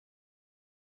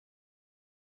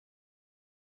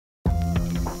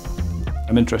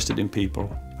I'm interested in people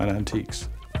and antiques.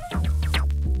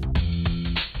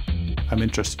 I'm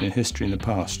interested in history and the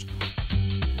past.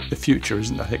 The future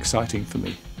isn't that exciting for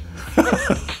me.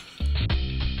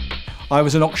 I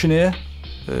was an auctioneer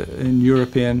in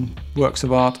European works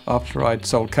of art after I'd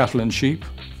sold cattle and sheep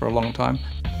for a long time.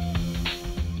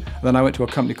 Then I went to a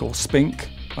company called Spink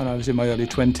when I was in my early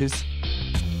 20s.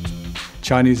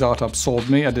 Chinese art absorbed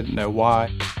me, I didn't know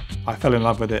why. I fell in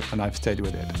love with it and I've stayed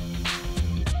with it.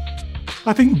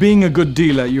 I think being a good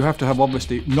dealer, you have to have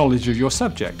obviously knowledge of your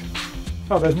subject.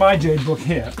 Oh, there's my jade book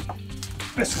here.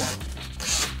 This one.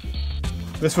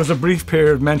 This was a brief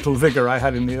period of mental vigour I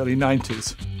had in the early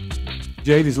 90s.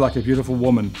 Jade is like a beautiful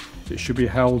woman. It should be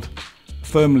held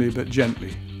firmly but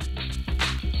gently.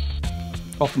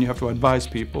 Often you have to advise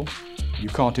people. You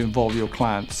can't involve your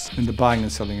clients in the buying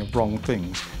and selling of wrong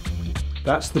things.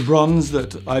 That's the bronze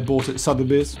that I bought at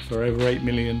Sotheby's for over $8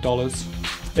 million.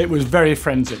 It was very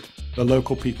frenzied. The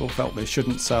local people felt they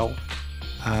shouldn't sell,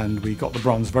 and we got the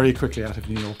bronze very quickly out of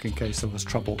New York in case there was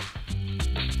trouble.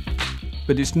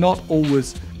 But it's not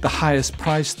always the highest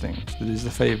price thing that is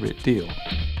the favourite deal.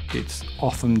 It's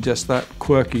often just that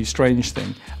quirky, strange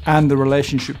thing, and the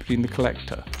relationship between the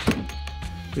collector.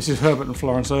 This is Herbert and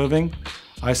Florence Irving.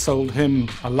 I sold him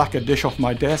a lacquer dish off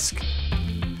my desk,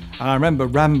 and I remember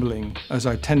rambling, as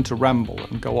I tend to ramble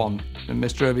and go on. And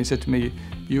Mr. Irving said to me,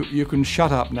 you can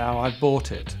shut up now, I've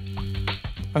bought it.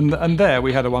 And there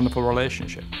we had a wonderful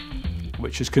relationship,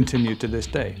 which has continued to this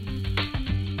day.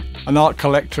 An art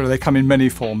collector, they come in many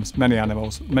forms, many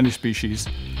animals, many species.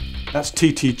 That's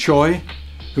T.T. Choi,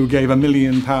 who gave £1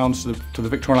 million to the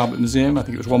Victoria and Albert Museum. I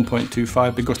think it was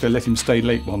 1.25 because they let him stay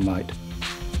late one night.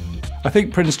 I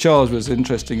think Prince Charles was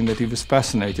interesting in that he was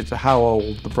fascinated to how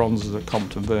old the bronzes at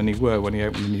Compton Verney were when he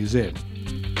opened the museum.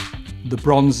 The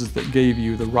bronzes that gave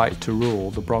you the right to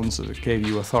rule, the bronzes that gave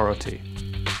you authority.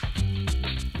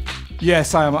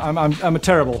 Yes, I'm a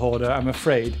terrible hoarder, I'm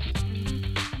afraid.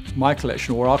 My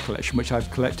collection, or our collection, which I've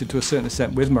collected to a certain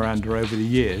extent with Miranda over the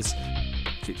years,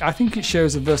 I think it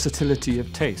shows a versatility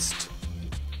of taste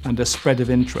and a spread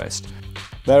of interest.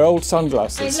 They're old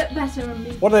sunglasses. They look better on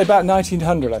me. What are they, about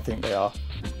 1900 I think they are.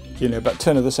 You know, about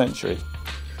turn of the century.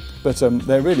 But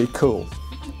they're really cool.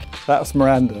 That's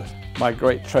Miranda, my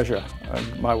great treasure,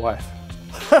 and my wife.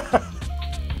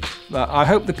 I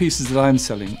hope the pieces that I'm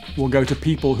selling will go to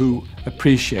people who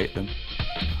appreciate them.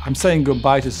 I'm saying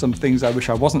goodbye to some things I wish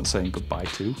I wasn't saying goodbye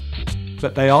to,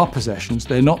 but they are possessions,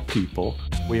 they're not people.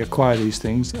 We acquire these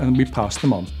things and we pass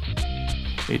them on.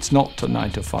 It's not a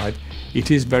 9 to 5. It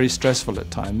is very stressful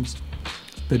at times,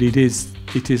 but it is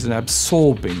an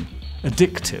absorbing,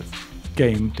 addictive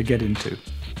game to get into.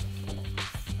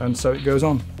 And so it goes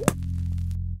on.